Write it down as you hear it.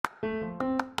We're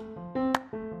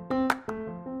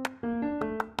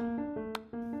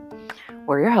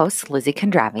your hosts, Lizzie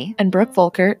Kondravi and Brooke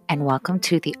Volkert, and welcome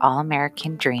to the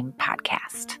All-American Dream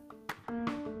podcast.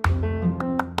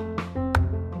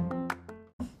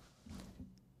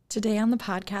 Today on the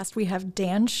podcast, we have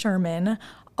Dan Sherman,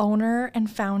 owner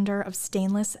and founder of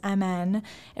Stainless MN,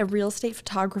 a real estate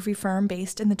photography firm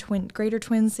based in the Greater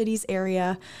Twin Cities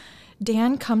area.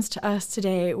 Dan comes to us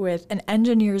today with an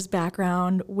engineer's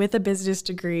background with a business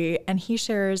degree, and he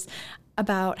shares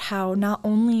about how not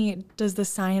only does the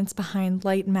science behind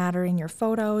light matter in your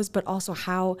photos, but also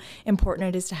how important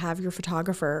it is to have your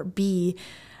photographer be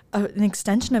an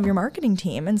extension of your marketing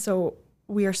team. And so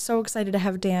we are so excited to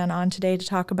have Dan on today to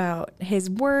talk about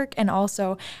his work and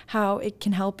also how it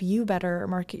can help you better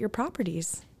market your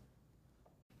properties.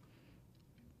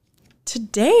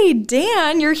 Today,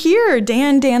 Dan, you're here.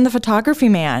 Dan, the photography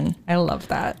man. I love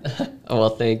that. Well,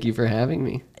 thank you for having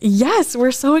me. Yes,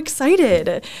 we're so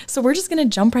excited. So we're just going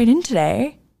to jump right in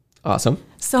today. Awesome.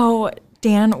 So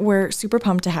Dan, we're super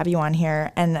pumped to have you on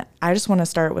here. And I just want to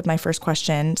start with my first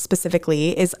question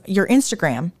specifically is your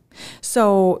Instagram.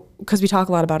 So, because we talk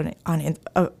a lot about it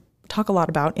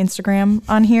about Instagram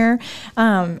on here.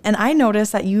 And I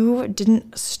noticed that you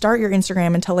didn't start your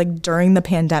Instagram until like during the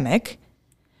pandemic.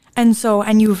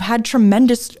 And you've had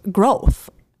tremendous growth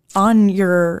on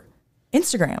your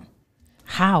Instagram.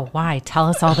 How? Why? Tell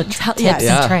us all the tips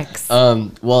and tricks.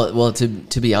 Well,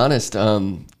 to be honest,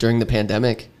 during the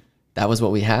pandemic, that was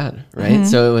what we had, right? Mm-hmm.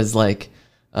 So it was like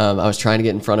I was trying to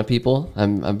get in front of people.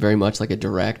 I'm very much like a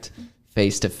direct,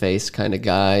 face-to-face kind of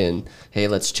guy, and hey,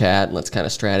 let's chat and let's kind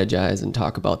of strategize and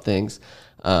talk about things.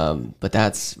 But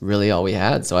that's really all we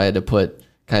had. So I had to put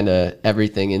kind of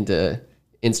everything into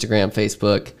Instagram,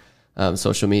 Facebook,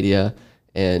 social media,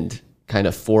 and kind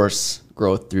of force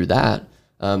growth through that,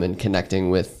 and connecting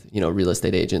with, real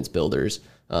estate agents, builders,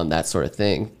 that sort of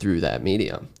thing through that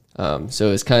medium. So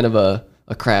it was kind of a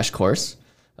crash course.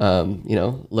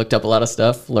 Looked up a lot of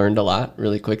stuff, learned a lot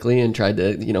really quickly, and tried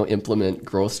to, implement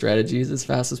growth strategies as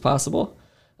fast as possible.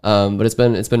 But it's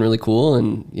been really cool,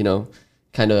 and,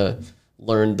 kind of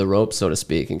learned the ropes, so to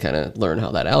speak, and kind of learn how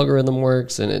that algorithm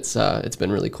works. And it's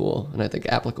been really cool, and I think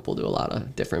applicable to a lot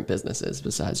of different businesses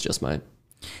besides just mine.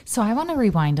 So I want to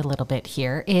rewind a little bit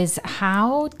here.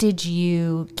 How did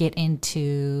you get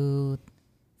into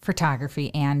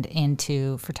photography and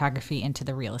into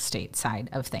the real estate side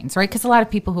of things, right? Because a lot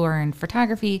of people who are in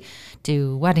photography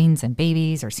do weddings and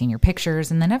babies or senior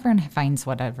pictures, and then everyone finds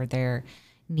whatever their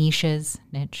niche,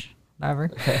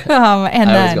 whatever. And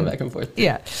I always go back and forth.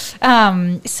 Yeah.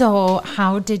 So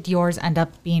how did yours end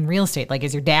up being real estate? Like,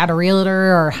 is your dad a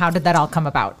realtor, or how did that all come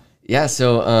about? Yeah.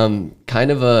 So it's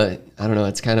kind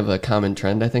of a common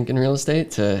trend, I think, in real estate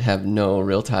to have no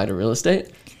real tie to real estate.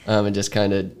 And just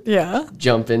kind of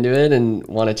jump into it and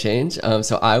want to change.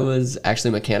 So I was actually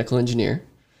a mechanical engineer.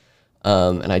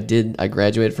 And I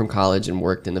graduated from college and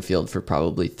worked in the field for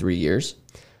probably 3 years.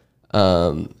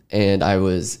 And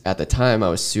at the time I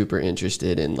was super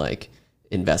interested in like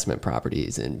investment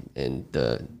properties and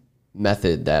the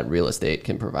method that real estate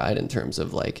can provide in terms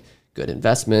of like good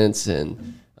investments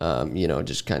and,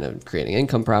 just kind of creating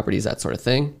income properties, that sort of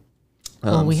thing.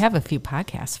 Well, we have a few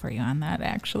podcasts for you on that,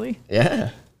 actually. Yeah.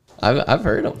 I've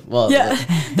heard them. Well, yeah,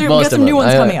 we got some new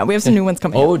ones coming up. We have some new ones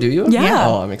coming up. Oh, do you? Yeah.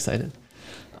 Oh, I'm excited.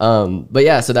 But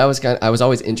yeah, so that was I was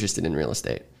always interested in real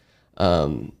estate.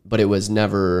 But it was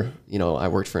never, I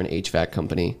worked for an HVAC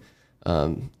company,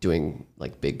 doing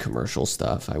like big commercial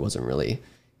stuff. I wasn't really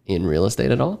in real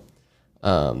estate at all.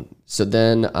 So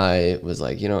then I was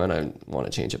like, and I want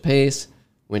to change a pace,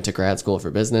 went to grad school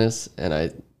for business, and I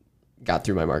got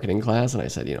through my marketing class, and I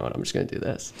said, I'm just going to do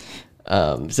this.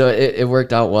 So it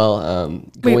worked out well.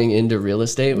 Going into real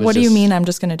estate was what do you mean I'm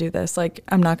just going to do this? Like,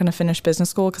 I'm not going to finish business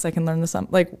school because I can learn this, I'm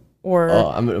going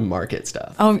to market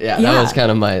stuff. Oh, yeah. That was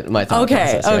kind of my thought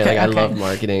process, right? Okay, I love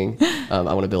marketing. I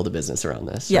want to build a business around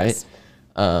this, yes.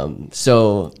 right?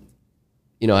 So,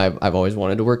 I've always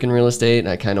wanted to work in real estate, and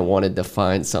I kind of wanted to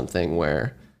find something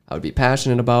where I would be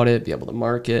passionate about it, be able to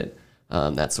market,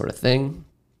 that sort of thing.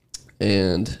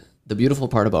 And the beautiful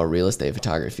part about real estate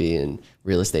photography and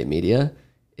real estate media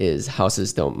is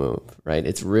houses don't move, right?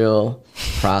 It's real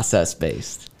process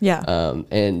based. Yeah.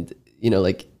 And,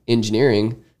 like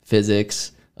engineering,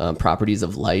 physics, properties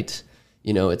of light,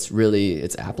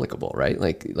 it's applicable, right?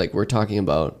 Like we're talking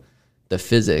about the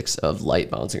physics of light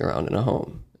bouncing around in a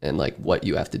home and like what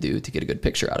you have to do to get a good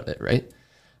picture out of it, right?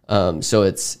 So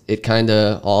it kind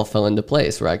of all fell into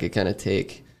place where I could kind of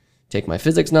take my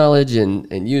physics knowledge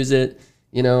and use it,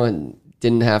 and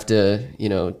didn't have to,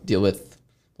 deal with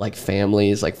like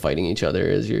families like fighting each other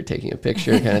as you're taking a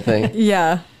picture kind of thing.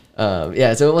 Yeah.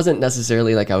 Yeah, so it wasn't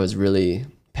necessarily like I was really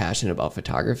passionate about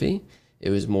photography.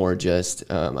 It was more just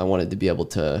I wanted to be able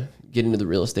to get into the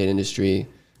real estate industry,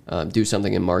 do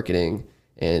something in marketing,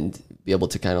 and be able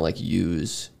to kind of like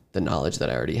use the knowledge that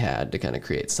I already had to kind of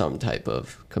create some type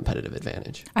of competitive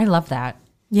advantage. I love that.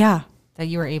 Yeah. That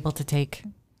you were able to take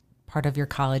part of your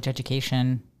college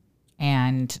education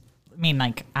and I mean,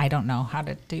 like, I don't know how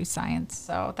to do science,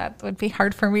 so that would be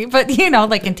hard for me, but you know,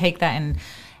 like, and take that and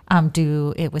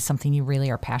do it with something you really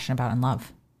are passionate about and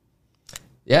love.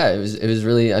 Yeah, it was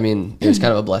really, I mean, it was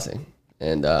kind of a blessing,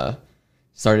 and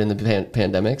started in the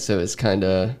pandemic. So it was kind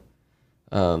of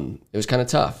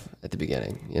tough at the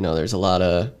beginning. You know, there's a lot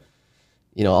of,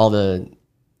 you know, all the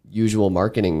usual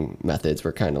marketing methods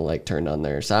were kind of like turned on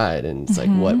their side, and it's like,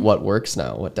 what works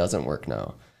now? What doesn't work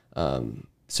now?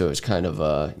 So it was kind of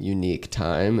a unique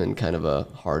time and kind of a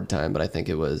hard time, but I think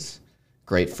it was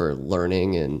great for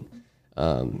learning and,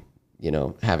 you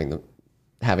know, having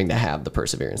to have the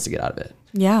perseverance to get out of it.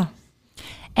 Yeah.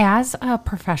 As a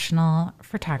professional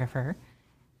photographer,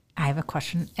 I have a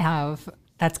question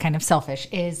that's kind of selfish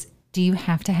is, do you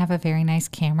have to have a very nice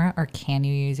camera or can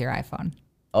you use your iPhone?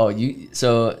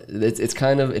 So it's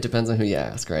kind of, it depends on who you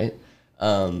ask, right?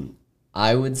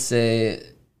 I would say,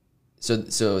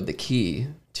 so the key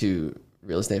to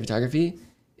real estate photography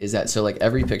is that, so like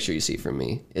every picture you see from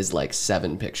me is like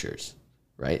 7 pictures,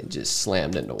 right? Just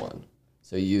slammed into one.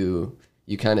 So you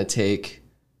kind of take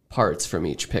parts from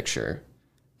each picture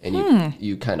and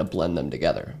you kind of blend them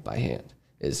together by hand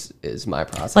is my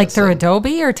process. Like through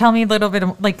Adobe, or tell me a little bit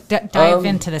of, like dive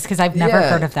into this, because I've never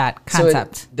heard of that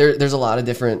concept. So there's a lot of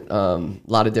different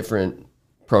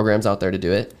programs out there to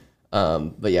do it.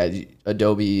 But yeah,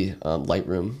 Adobe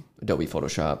Lightroom, Adobe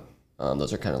Photoshop,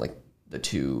 those are kind of like the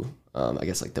two, I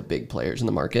guess, like the big players in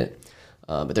the market.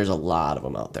 But there's a lot of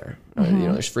them out there. You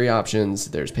know, there's free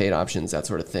options, there's paid options, that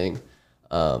sort of thing.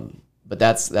 But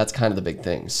that's kind of the big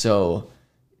thing. So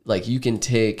like you can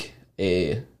take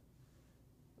an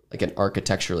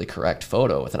architecturally correct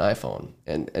photo with an iPhone,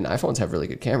 and iPhones have really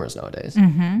good cameras nowadays.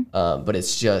 But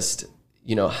it's just,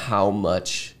 you know, how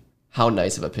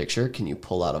nice of a picture can you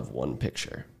pull out of one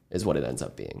picture is what it ends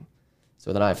up being. So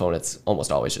with an iPhone, it's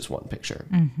almost always just one picture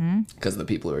because the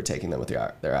people who are taking them with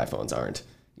their iPhones aren't,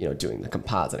 you know, doing the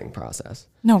compositing process.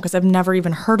 No, because I've never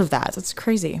even heard of that. That's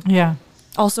crazy. Yeah.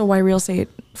 Also, why real estate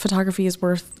photography is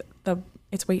worth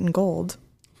its weight in gold,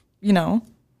 you know?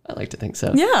 I like to think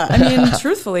so. Yeah, I mean,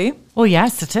 truthfully. Well, yeah,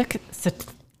 statistics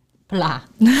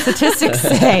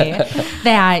say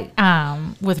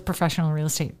that with professional real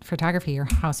estate photography, your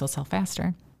house will sell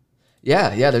faster.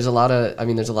 Yeah. There's a lot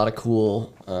of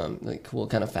cool, cool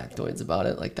kind of factoids about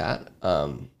it like that.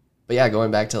 But yeah,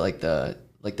 going back to like the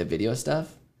video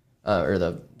stuff, or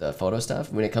the photo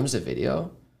stuff. When it comes to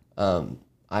video,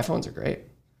 iPhones are great.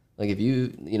 Like if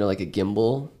you know, like a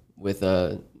gimbal with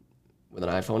an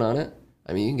iPhone on it,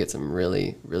 I mean, you can get some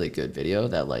really, really good video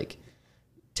that like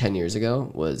 10 years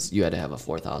ago you had to have a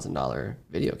 $4,000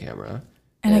 video camera.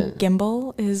 And a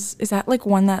gimbal is that like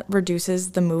one that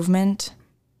reduces the movement?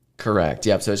 Correct.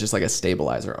 Yep. So it's just like a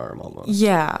stabilizer arm almost.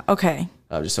 Yeah. Okay.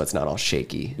 Just so it's not all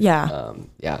shaky. Yeah.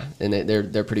 Yeah. And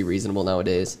they're pretty reasonable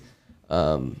nowadays.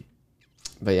 But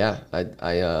yeah,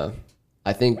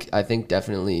 I think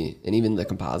definitely, and even the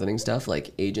compositing stuff,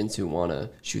 like agents who want to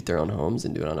shoot their own homes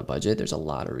and do it on a budget, there's a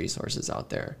lot of resources out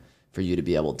there for you to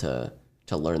be able to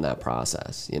learn that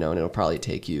process, you know, and it'll probably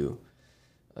take you,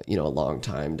 you know, a long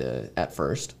time at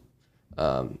first.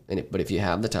 But if you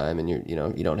have the time and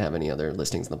you don't have any other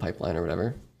listings in the pipeline or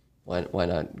whatever, why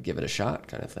not give it a shot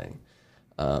kind of thing?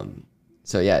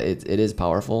 So yeah, it is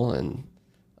powerful, and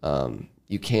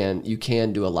you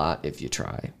can do a lot if you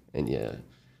try and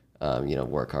you know,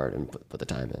 work hard and put the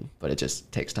time in, but it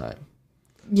just takes time.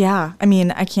 Yeah. I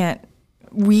mean,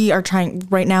 we are trying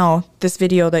right now, this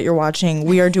video that you're watching,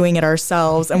 we are doing it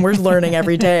ourselves and we're learning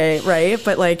every day. Right.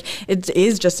 But like, it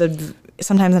is just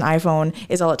sometimes an iPhone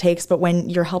is all it takes. But when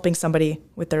you're helping somebody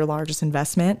with their largest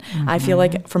investment, I feel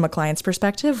like from a client's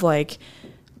perspective, like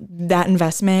that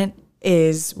investment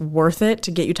is worth it to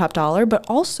get you top dollar, but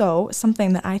also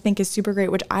something that I think is super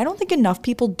great, which I don't think enough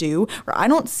people do, or I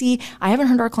haven't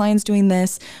heard our clients doing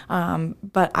this,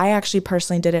 but I actually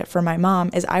personally did it for my mom,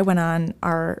 is I went on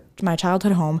my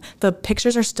childhood home. The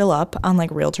pictures are still up on like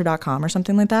realtor.com or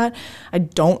something like that. I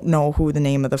don't know who the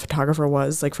name of the photographer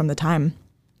was like from the time.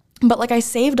 But like I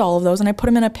saved all of those and I put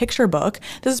them in a picture book.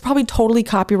 This is probably totally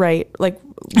copyright, like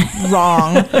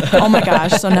wrong. Oh my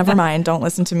gosh. So never mind. Don't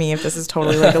listen to me if this is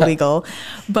totally like illegal.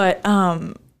 But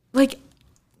like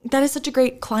that is such a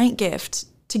great client gift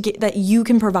to get that you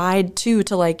can provide to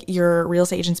like your real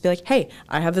estate agents, be like, hey,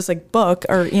 I have this like book,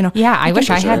 or Yeah, I wish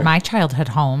I sure. had my childhood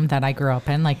home that I grew up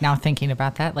in. Like now thinking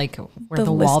about that, like where The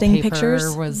the listing wallpaper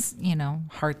pictures? was,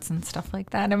 hearts and stuff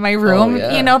like that in my room.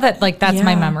 yeah. That like that's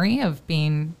my Yeah. memory of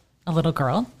being a little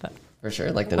girl. But For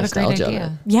sure, like the what a great nostalgia of it.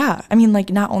 idea. Yeah, I mean, like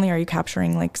not only are you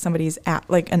capturing like somebody's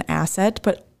like an asset,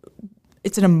 but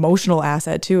it's an emotional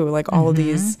asset too. Like all of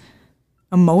these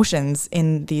emotions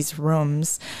in these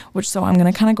rooms. So I'm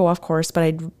gonna kind of go off course, but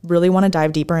I really want to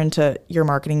dive deeper into your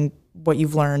marketing, what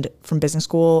you've learned from business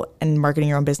school and marketing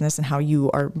your own business, and how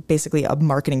you are basically a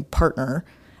marketing partner.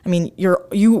 I mean,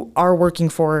 you are working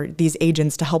for these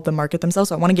agents to help them market themselves.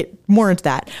 So I want to get more into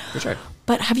that. For sure.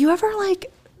 But have you ever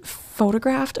like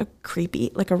photographed a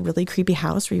really creepy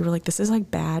house where you were like, this is like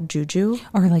bad juju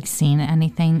Or like seen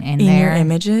anything in in there. your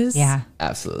images? Yeah.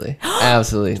 Absolutely.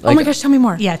 Absolutely. Oh my gosh, tell me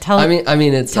more. Yeah. I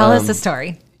mean, it's tell us the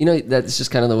story. that's just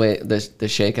kind of the way the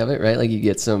shake of it, right? Like you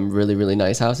get some really, really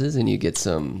nice houses, and you get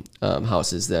some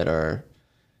houses that are,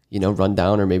 run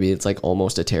down, or maybe it's like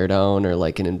almost a tear down, or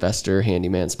like an investor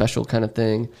handyman special kind of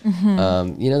thing.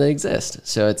 They exist.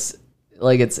 So it's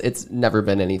like it's never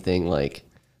been anything like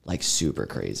super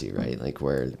crazy, right? Like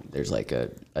where there's like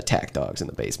attack dogs in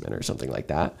the basement or something like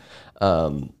that.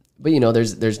 But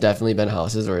there's definitely been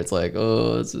houses where it's like,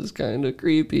 oh, this is kind of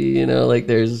creepy, like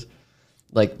there's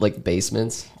like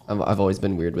basements. I've always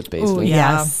been weird with basements. Ooh,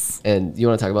 yeah. Yes. And you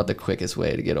want to talk about the quickest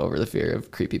way to get over the fear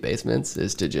of creepy basements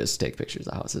is to just take pictures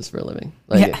of houses for a living.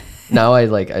 Like Yeah. now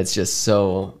it's just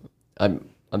so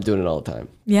I'm doing it all the time.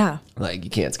 Yeah. Like you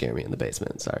can't scare me in the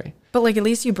basement. Sorry. But like at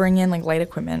least you bring in like light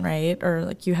equipment, right? Or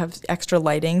like you have extra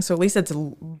lighting. So at least it's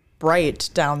bright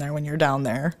down there when you're down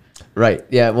there. Right.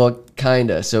 Yeah. Well,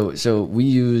 kinda. So we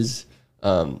use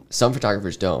some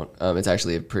photographers don't. It's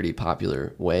actually a pretty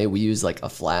popular way. We use like a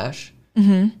flash,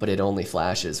 but it only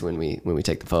flashes when we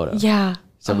take the photo. Yeah.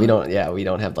 So we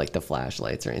don't have like the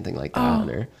flashlights or anything like that.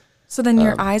 Or So then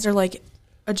your eyes are like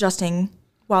adjusting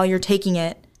while you're taking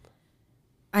it.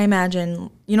 I imagine,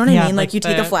 you know what I Yeah, mean? Like like you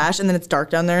take a the- flash and then it's dark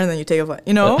down there and then you take a flash,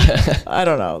 I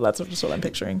don't know. That's just what I'm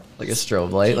picturing. like a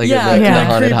strobe light, like Yeah, in the yeah.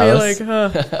 haunted house.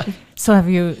 Like So have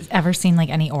you ever seen like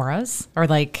any auras or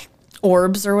like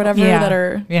orbs or whatever that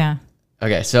are. Yeah.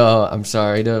 Okay, so I'm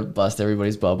sorry to bust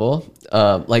everybody's bubble.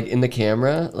 Like in the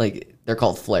camera, like they're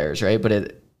called flares, right? But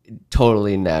it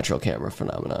totally natural camera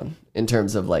phenomenon in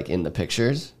terms of like in the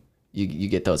pictures, you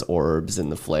get those orbs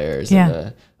and the flares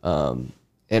Yeah.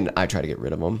 and I try to get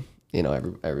rid of them.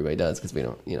 Everybody does because we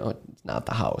don't. It's not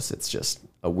the house. It's just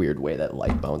a weird way that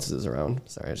light bounces around.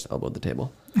 Sorry, I just elbowed the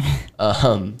table.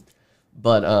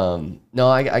 But no,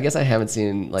 I guess I haven't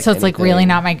seen like. So it's like really anything-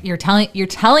 not my. You're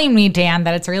telling me, Dan,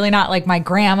 that it's really not like my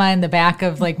grandma in the back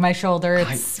of like my shoulder.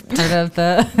 It's part of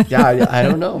the. Yeah, I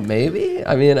don't know. Maybe.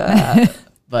 I mean,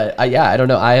 but I don't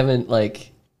know. I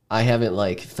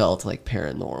haven't felt like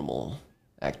paranormal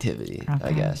activity. I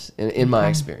Okay. guess in my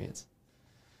experience,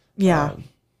 Yeah.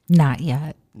 Not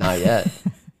yet. not yet.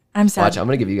 I'm sad. Watch, I'm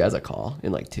gonna give you guys a call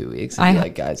in like 2 weeks and be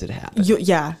like, guys, it happened.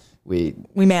 Yeah. We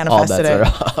We all manifested bets it.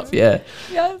 are off.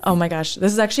 Yeah. Oh my gosh.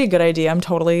 This is actually a good idea. I'm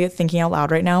totally thinking out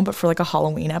loud right now, but for like a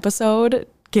Halloween episode,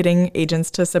 getting agents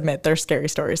to submit their scary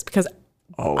stories because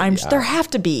there have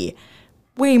to be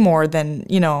way more than,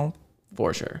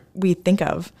 For sure. we think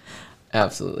of.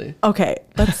 Absolutely. Okay,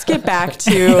 let's get back to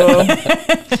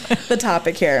the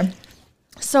topic here.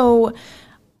 So,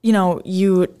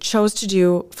 you chose to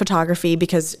do photography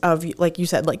because of, like you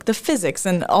said, like the physics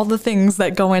and all the things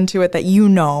that go into it that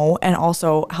and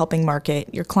also helping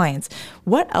market your clients.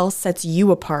 What else sets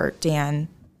you apart, Dan,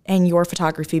 and your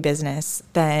photography business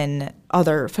than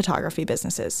other photography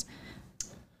businesses?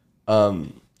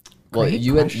 Well, Great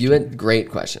you had great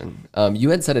question. You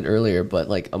had said it earlier, but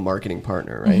like a marketing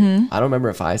partner, right? I don't remember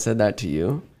if I said that to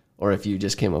you or if you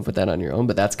just came up with that on your own,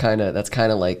 but that's kind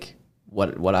of like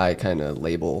what I kind of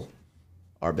label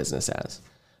our business as.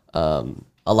 I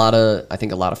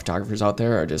think a lot of photographers out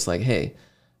there are just like, hey,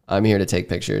 I'm here to take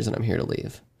pictures and I'm here to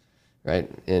leave, right?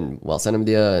 And well, send them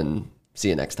to you and see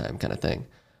you next time kind of thing.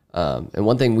 And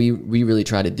one thing we really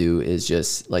try to do is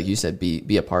just, like you said,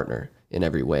 be a partner in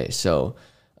every way. So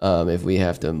if we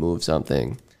have to move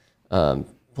something,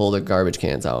 pull the garbage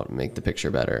cans out and make the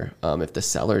picture better. If the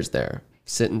seller's there,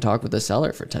 sit and talk with the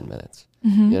seller for 10 minutes. You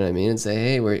know what I mean? And say,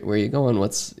 hey, where are you going?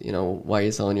 Why are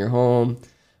you selling your home?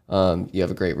 You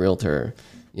have a great realtor,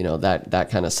 that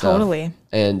kind of stuff. Totally.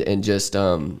 And just,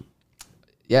 and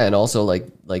also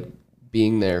like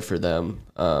being there for them.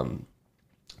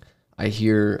 I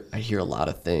hear a lot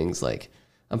of things, like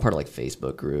I'm part of like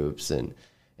Facebook groups and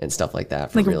stuff like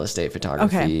that for Like, real estate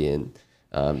photography. okay. And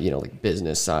like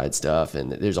business side stuff.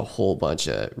 And there's a whole bunch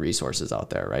of resources out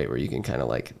there, right, where you can kind of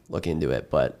like look into it.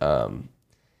 But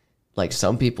like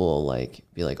some people like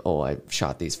be like, oh, I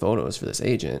shot these photos for this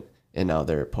agent, and now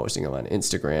they're posting them on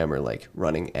Instagram or like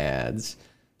running ads,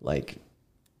 like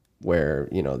where,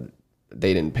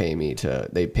 they didn't pay me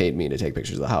they paid me to take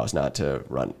pictures of the house, not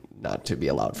to be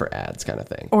allowed for ads kind of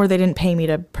thing. Or they didn't pay me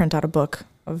to print out a book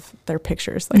of their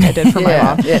pictures like I did for my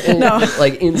mom. Yeah, no.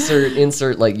 Like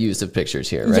insert like use of pictures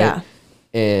here, right? Yeah.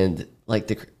 And like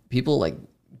the people like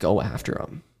go after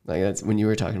them. Like that's when you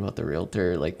were talking about the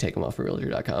realtor, like take them off of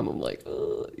realtor.com. I'm like,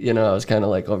 I was kind of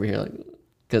like over here, like,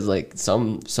 because like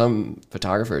some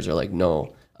photographers are like,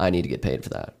 no, I need to get paid for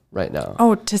that right now.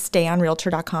 Oh, to stay on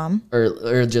realtor.com?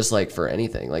 Or just like for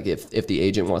anything. Like if the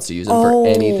agent wants to use them for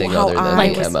anything other than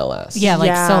like MLS.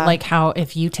 Yeah, so like how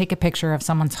if you take a picture of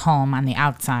someone's home on the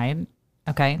outside,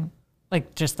 okay,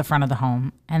 like just the front of the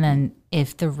home, and then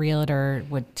if the realtor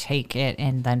would take it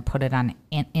and then put it on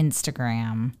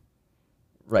Instagram,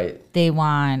 right, they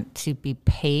want to be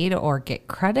paid or get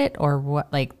credit or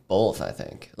what? Like both, I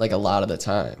think. Like a lot of the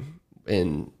time,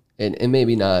 and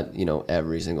maybe not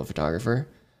every single photographer,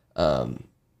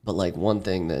 but like one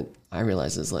thing that I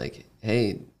realize is like,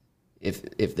 hey,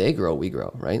 if they grow, we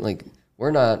grow, right? Like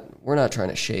we're not trying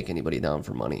to shake anybody down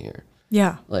for money here.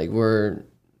 Yeah, like we're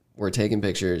taking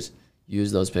pictures.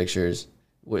 Use those pictures.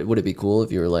 Would it be cool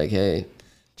if you were like, hey,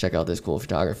 check out this cool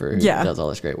photographer who does all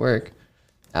this great work?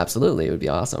 Absolutely, it would be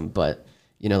awesome. But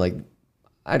like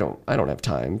I don't have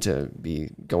time to be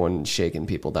going and shaking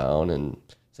people down and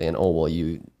saying, oh well,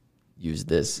 you use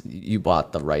this, you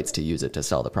bought the rights to use it to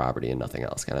sell the property and nothing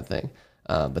else, kind of thing.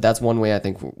 But that's one way I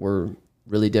think we're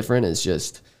really different, is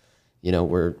just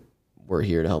we're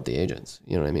here to help the agents.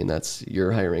 You know what I mean? That's,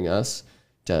 you're hiring us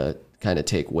to kind of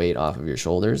take weight off of your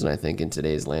shoulders. And I think in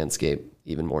today's landscape,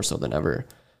 even more so than ever,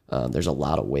 there's a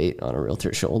lot of weight on a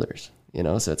realtor's shoulders,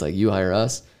 so it's like, you hire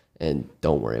us and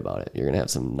don't worry about it. You're going to have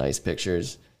some nice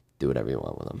pictures, do whatever you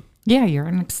want with them. Yeah. You're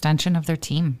an extension of their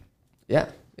team. Yeah,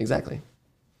 exactly.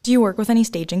 Do you work with any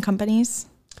staging companies?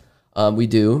 We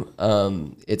do.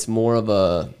 It's more of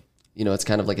a, it's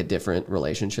kind of like a different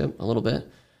relationship a little bit.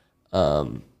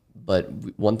 But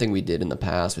one thing we did in the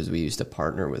past was we used to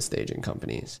partner with staging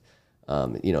companies,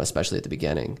 especially at the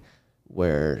beginning,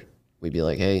 where we'd be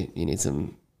like, hey, you need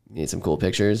some cool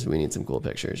pictures. We need some cool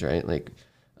pictures, right? Like,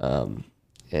 when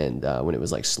it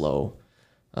was like slow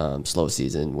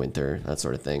season, winter, that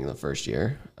sort of thing, the first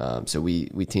year. So we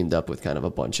teamed up with kind of a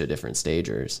bunch of different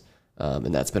stagers.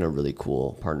 And that's been a really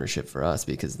cool partnership for us,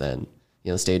 because then,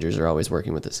 stagers are always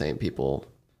working with the same people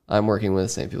I'm working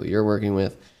with, same people you're working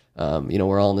with.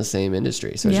 We're all in the same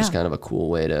industry. So it's just kind of a cool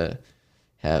way to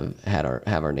have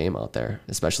our name out there,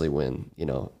 especially when,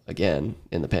 again,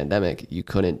 in the pandemic, you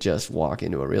couldn't just walk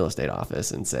into a real estate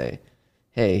office and say,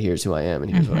 hey, here's who I am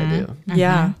and here's what I do. Mm-hmm.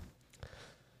 Yeah.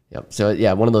 Yep. So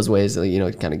yeah, one of those ways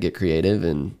that, kind of get creative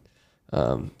and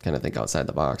kind of think outside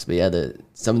the box. But yeah,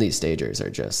 some of these stagers are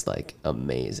just like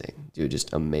amazing, do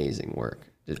just amazing work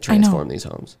to transform these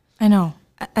homes. I know.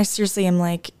 I seriously am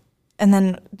like, and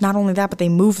then not only that, but they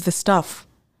move the stuff.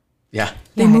 Yeah.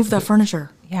 They move the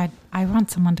furniture. Yeah. I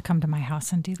want someone to come to my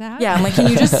house and do that. Yeah. I'm like,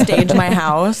 can you just stage my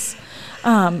house?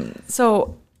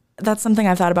 So that's something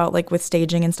I've thought about, like with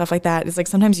staging and stuff like that. It's like,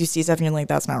 sometimes you see stuff and you're like,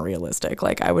 that's not realistic.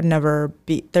 Like I would never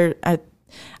be there.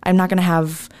 I'm not going to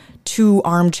have 2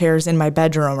 armchairs in my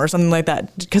bedroom or something like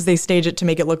that because they stage it to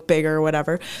make it look bigger or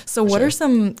whatever. So what are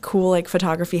some cool like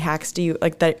photography hacks do you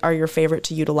like that are your favorite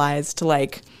to utilize to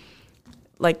like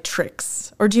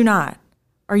tricks, or do you not?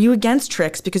 Are you against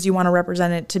tricks because you want to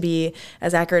represent it to be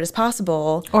as accurate as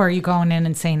possible? Or are you going in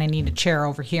and saying, I need a chair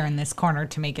over here in this corner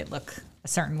to make it look a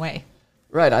certain way?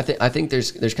 Right. I think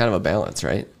there's kind of a balance,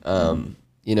 right?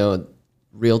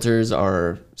 Realtors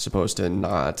are supposed to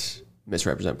not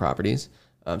misrepresent properties.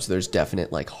 So there's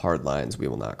definite like hard lines we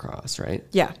will not cross, right?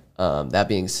 Yeah. That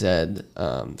being said,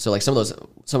 so like some of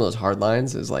those hard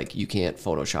lines is like, you can't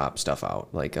Photoshop stuff out,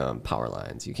 like power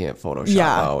lines. You can't Photoshop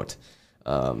out.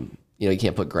 You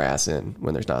can't put grass in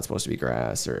when there's not supposed to be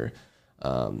grass, or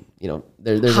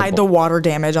there's hide the water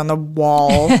damage on the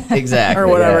wall. Exactly. Or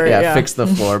whatever. Yeah. Fix the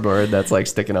floorboard that's like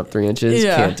sticking up 3 inches.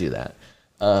 Yeah. Can't do that.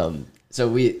 So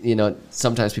we,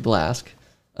 sometimes people ask.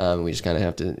 We just kind of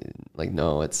have to like,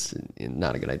 no, it's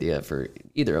not a good idea for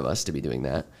either of us to be doing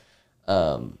that.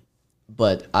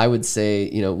 But I would say,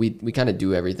 we kind of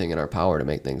do everything in our power to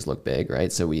make things look big,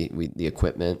 right? So we the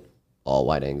equipment, all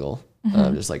wide angle,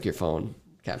 just like your phone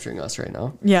capturing us right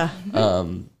now. Yeah.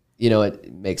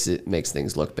 It makes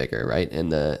things look bigger, right?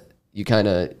 And you're kind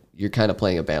of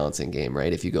playing a balancing game,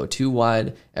 right? If you go too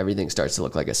wide, everything starts to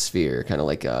look like a sphere, kind of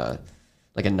like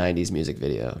like a 90s music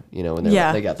video, you know, when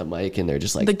they got the mic and they're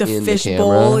just like the in fish the camera.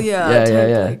 bowl.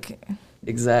 Yeah. Like,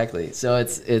 Exactly. So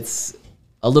it's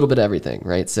a little bit of everything,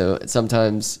 right? So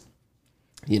sometimes,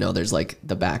 you know, there's like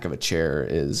the back of a chair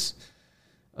is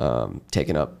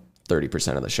taking up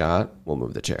 30% of the shot. We'll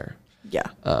move the chair. Yeah.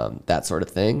 That sort of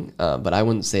thing. But I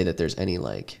wouldn't say that there's any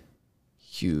like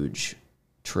huge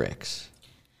tricks.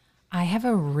 I have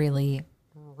a really,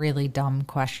 really dumb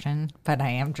question, but I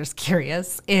am just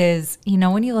curious, is, you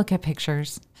know, when you look at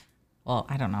pictures, well,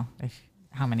 I don't know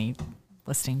how many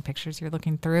listing pictures you're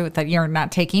looking through that you're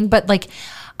not taking, but like,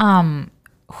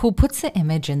 who puts the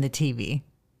image in the TV?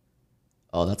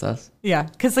 Oh, that's us. Yeah,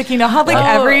 because like, you know how like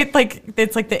every like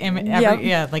it's like the image,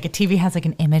 yeah, like a TV has like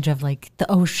an image of like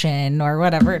the ocean or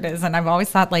whatever it is, and I've always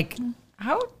thought like,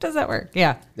 how does that work?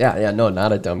 Yeah. No,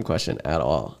 not a dumb question at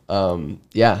all.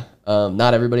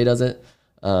 Not everybody does it.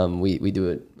 We do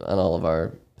it on all of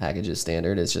our packages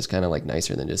standard. It's just kind of like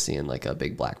nicer than just seeing like a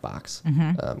big black box,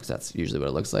 because that's usually what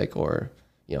it looks like, or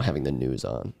you know, having the news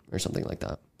on or something like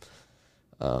that.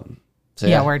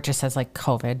 Where it just says like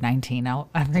COVID-19 out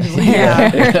everywhere.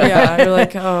 Yeah, you're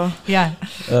like, oh. Yeah,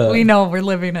 we know we're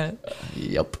living it.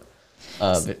 Yep.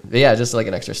 But yeah, just like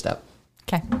an extra step.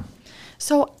 Okay.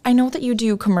 So I know that you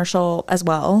do commercial as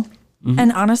well.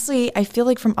 And honestly, I feel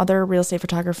like from other real estate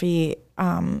photography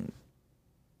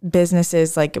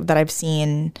businesses like that I've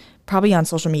seen probably on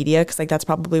social media, because like that's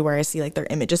probably where I see like their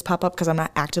images pop up, because I'm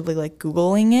not actively like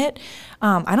Googling it.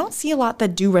 I don't see a lot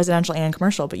that do residential and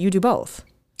commercial, but you do both.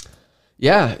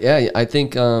 Yeah. I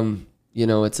think you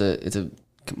know, it's a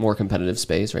more competitive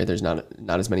space, right? There's not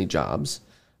as many jobs,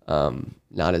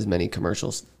 not as many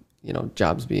commercials, you know,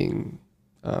 jobs being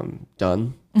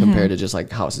done compared to just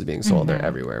like houses being sold. They're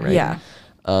everywhere, right? Yeah.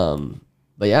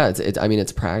 But yeah, it's I mean,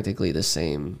 it's practically the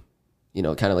same, you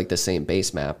know, kind of like the same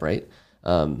base map, right?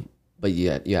 But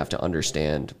you have to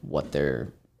understand what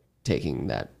they're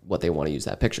what they want to use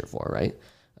that picture for, right?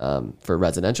 For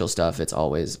residential stuff, it's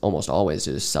almost always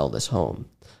to just sell this home.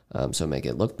 So make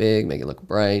it look big, make it look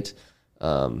bright,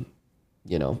 you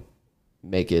know,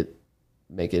 make it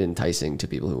enticing to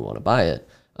people who want to buy it.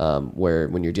 Where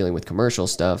when you're dealing with commercial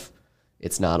stuff,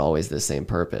 it's not always the same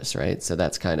purpose, right? So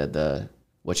that's kind of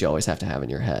what you always have to have in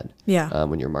your head. Yeah.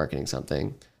 When you're marketing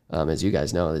something, as you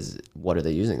guys know, is what are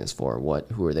they using this for?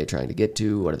 Who are they trying to get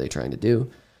to? What are they trying to do?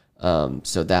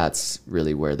 So that's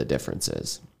really where the difference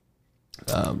is.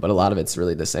 But a lot of it's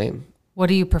really the same. What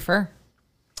do you prefer?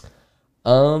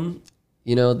 You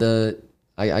know,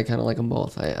 I kind of like them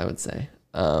both. I would say,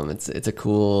 it's a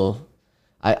cool,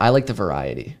 I like the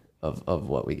variety of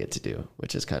what we get to do,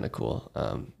 which is kind of cool.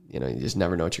 You know, you just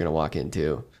never know what you're going to walk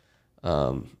into.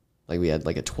 Like we had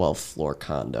like a 12th floor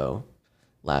condo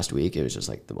last week. It was just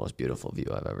like the most beautiful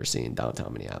view I've ever seen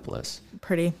downtown Minneapolis.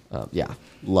 Pretty. Yeah.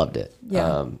 Loved it.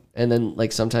 Yeah. And then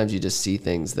like sometimes you just see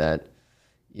things that,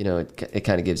 you know, it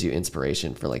kind of gives you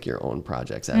inspiration for like your own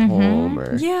projects at home,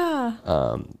 or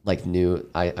like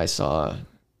I saw,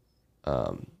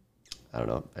 I don't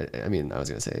know. I mean, I was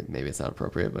gonna say maybe it's not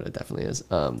appropriate, but it definitely is.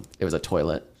 It was a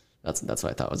toilet. That's what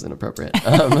I thought was inappropriate.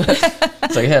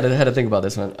 So I had to think about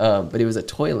this one. But it was a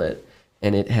toilet,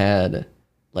 and it had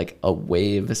like a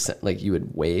wave, like you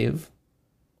would wave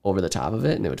over the top of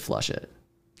it, and it would flush it.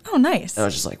 Oh, nice. And I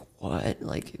was just like, what?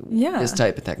 Like, this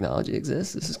type of technology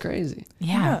exists? This is crazy.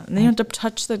 Yeah. And then you have to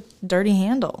touch the dirty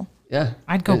handle. Yeah.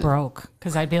 I'd go broke,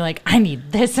 because I'd be like, I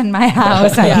need this in my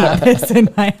house. I need this in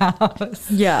my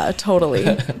house. Yeah,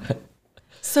 totally.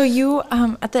 So you,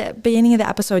 at the beginning of the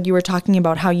episode, you were talking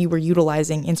about how you were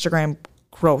utilizing Instagram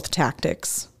growth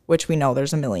tactics, which we know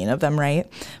there's a million of them, right?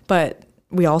 But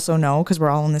we also know, because we're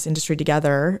all in this industry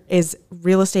together, is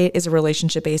real estate is a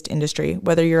relationship-based industry.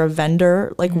 Whether you're a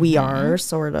vendor like we are,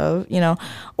 sort of, you know,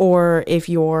 or if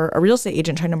you're a real estate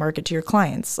agent trying to market to your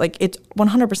clients, like it's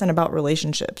 100% about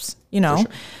relationships, you know? For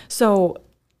sure. So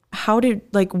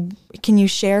can you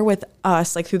share with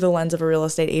us, like through the lens of a real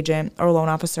estate agent or loan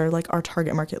officer, like our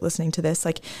target market listening to this,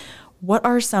 like what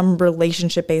are some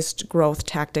relationship-based growth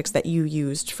tactics that you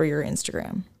used for your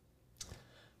Instagram?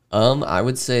 I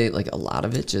would say like a lot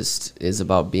of it just is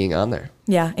about being on there.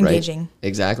 Yeah, engaging. Right?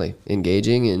 Exactly.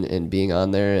 Engaging and being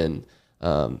on there, and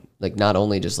like not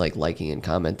only just like liking and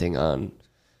commenting on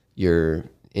your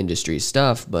industry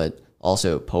stuff, but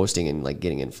also posting and like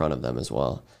getting in front of them as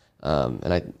well.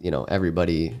 And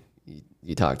everybody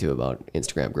you talk to about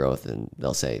Instagram growth, and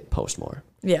they'll say post more.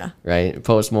 Yeah. Right?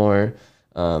 Post more.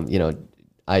 I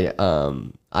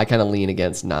kind of lean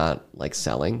against not like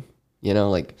selling,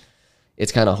 like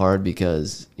it's kind of hard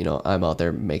because, I'm out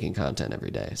there making content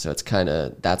every day. So that's kind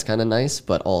of nice,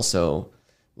 but also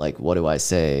like, what do I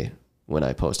say when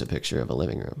I post a picture of a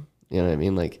living room? You know what I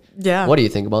mean? Like, Yeah. what do you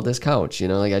think about this couch? You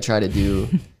know, like I try to do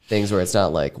things where it's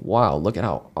not like, wow, look at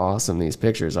how awesome these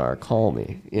pictures are. Call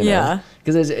me. You know? Yeah.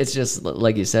 Because it's just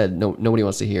like you said, nobody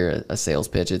wants to hear a sales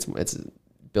pitch. It's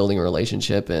building a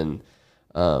relationship and,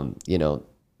 you know,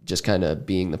 just kind of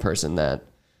being the person that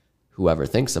whoever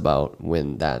thinks about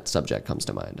when that subject comes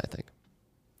to mind, I think.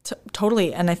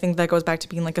 Totally. And I think that goes back to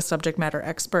being like a subject matter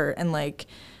expert and like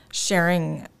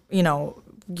sharing, you know,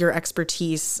 your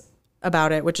expertise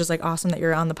about it, which is like awesome that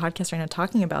you're on the podcast right now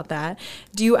talking about that.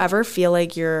 Do you ever feel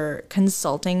like you're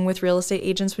consulting with real estate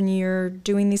agents when you're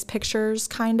doing these pictures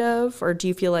kind of, or do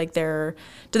you feel like do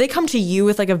they come to you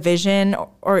with like a vision,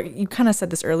 or you kind of said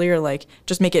this earlier, like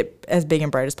just make it as big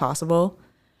and bright as possible?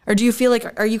 Or do you feel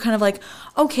like, are you kind of like,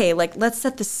 okay, like let's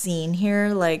set the scene here.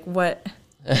 Like what,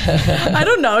 I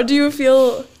don't know. Do you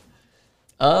feel?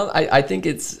 I think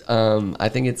it's a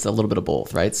little bit of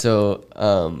both, right?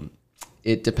 So,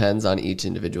 it depends on each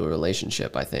individual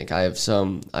relationship. I think I have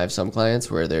some clients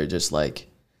where they're just like,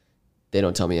 they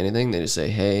don't tell me anything. They just say,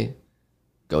 hey,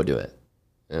 go do it.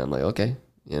 And I'm like, okay,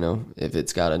 you know, if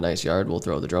it's got a nice yard, we'll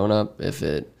throw the drone up. If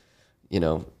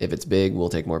it's big, we'll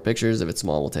take more pictures. If it's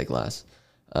small, we'll take less.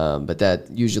 But that's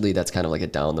kind of like a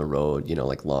down the road, you know,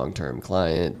 like long-term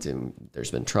client, and there's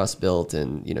been trust built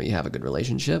and, you know, you have a good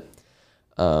relationship.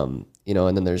 You know,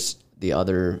 and then there's the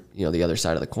other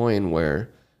side of the coin where,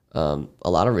 a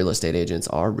lot of real estate agents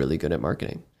are really good at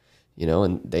marketing, you know,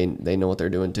 and they know what they're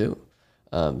doing too.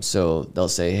 So they'll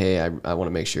say, hey, I want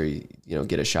to make sure you know,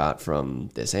 get a shot from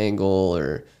this angle,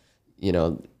 or, you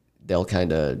know, they'll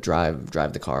kind of drive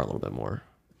the car a little bit more,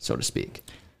 so to speak.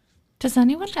 Does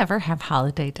anyone ever have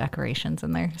holiday decorations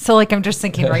in there? So like, I'm just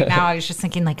thinking right now, I was just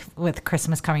thinking like with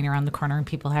Christmas coming around the corner and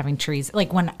people having trees,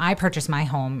 like when I purchased my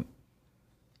home,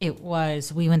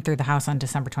 we went through the house on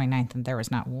December 29th and there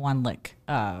was not one lick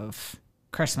of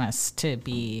Christmas to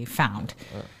be found.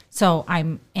 So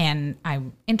I'm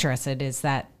interested, is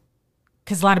that,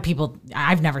 because a lot of people,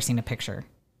 I've never seen a picture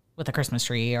with a Christmas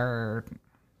tree or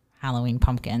Halloween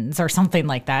pumpkins or something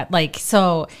like that. Like,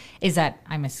 so is that,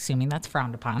 I'm assuming that's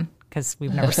frowned upon because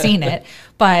we've never seen it,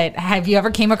 but have you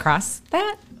ever came across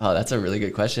that? Oh, that's a really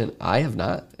good question. I have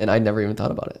not, and I never even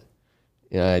thought about it.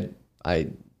 You know,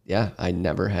 I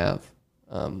never have,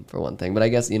 for one thing. But I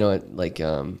guess, you know,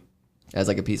 as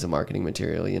like a piece of marketing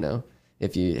material, you know,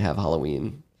 if you have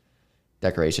Halloween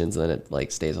decorations and then it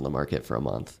like stays on the market for a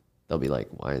month, they'll be like,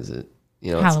 why is it,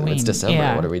 you know, it's December.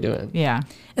 Yeah. What are we doing? Yeah.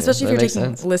 Especially if you're taking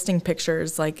sense. listing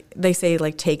pictures, like they say,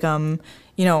 like take them,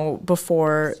 you know,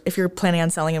 before, if you're planning on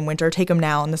selling in winter, take them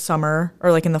now in the summer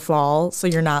or like in the fall. So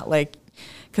you're not like,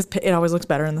 because it always looks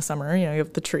better in the summer. You know, you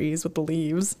have the trees with the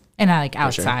leaves. And I like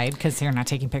outside because you're not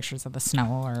taking pictures of the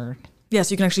snow or. Yeah,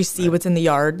 so you can actually see what's in the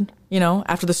yard, you know,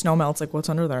 after the snow melts, like what's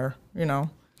under there, you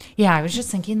know. Yeah, I was just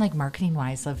thinking like marketing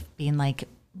wise of being like,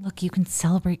 look, you can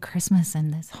celebrate Christmas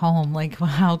in this home. Like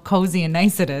how cozy and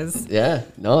nice it is. Yeah,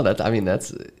 no,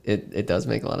 it does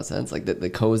make a lot of sense. Like the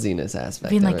coziness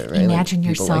aspect Being of like, it, right? imagine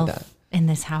like, people yourself like that. in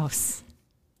this house.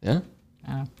 Yeah.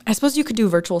 I suppose you could do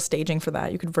virtual staging for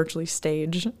that. You could virtually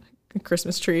stage a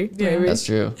Christmas tree. Yeah. Maybe. That's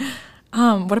true.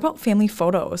 What about family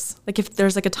photos? Like if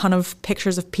there's like a ton of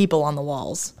pictures of people on the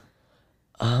walls.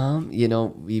 You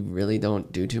know, we really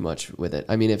don't do too much with it.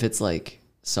 I mean, if it's like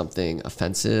something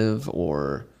offensive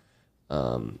or,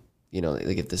 you know,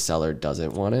 like if the seller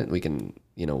doesn't want it, we can,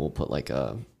 you know, we'll put like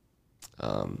a,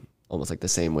 almost like the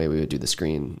same way we would do the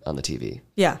screen on the TV.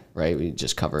 Yeah. Right. We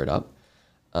just cover it up.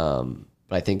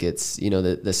 But I think it's, you know,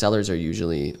 the sellers are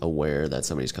usually aware that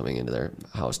somebody's coming into their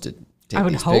house to take I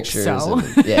would these hope pictures. so.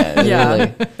 And, yeah.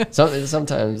 Yeah. Like,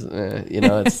 sometimes, you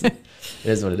know, it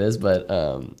is what it is. But,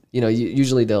 you know,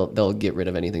 usually they'll get rid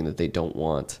of anything that they don't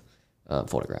want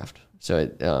photographed.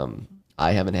 So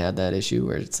I haven't had that issue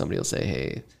where somebody will say,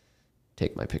 hey,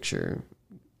 take my picture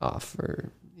off,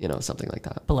 or, you know, something like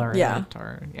that. Blur Yeah. it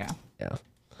or, yeah. Yeah.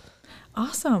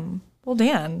 Awesome. Well,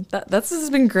 Dan, this has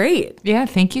been great. Yeah,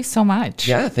 thank you so much.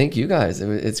 Yeah, thank you guys.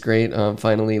 It's great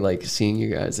finally like seeing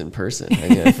you guys in person. I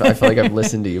mean, I feel like I've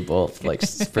listened to you both like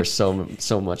for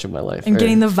so much of my life. And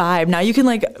getting the vibe. Now you can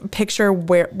like picture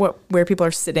where people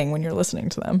are sitting when you're listening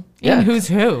to them. Yeah. And who's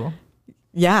who.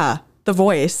 Yeah. The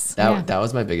voice. That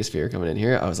was my biggest fear coming in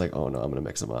here. I was like, oh no, I'm gonna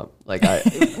mix them up. Like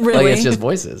Really? like it's just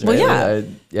voices, right? Well, yeah.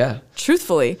 Yeah.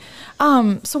 Truthfully.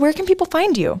 So where can people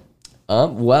find you?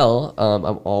 Well,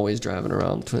 I'm always driving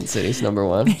around Twin Cities, number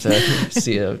one, to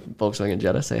see a Volkswagen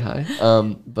Jetta, say hi.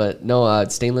 But no,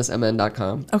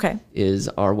 stainlessmn.com Okay. is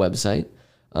our website.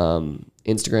 Instagram,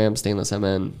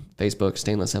 stainlessmn, Facebook,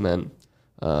 stainlessmn.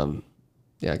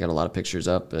 Yeah, I got a lot of pictures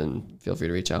up, and feel free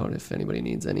to reach out if anybody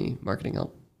needs any marketing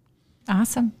help.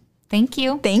 Awesome. Thank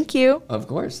you. Thank you. Of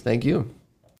course. Thank you.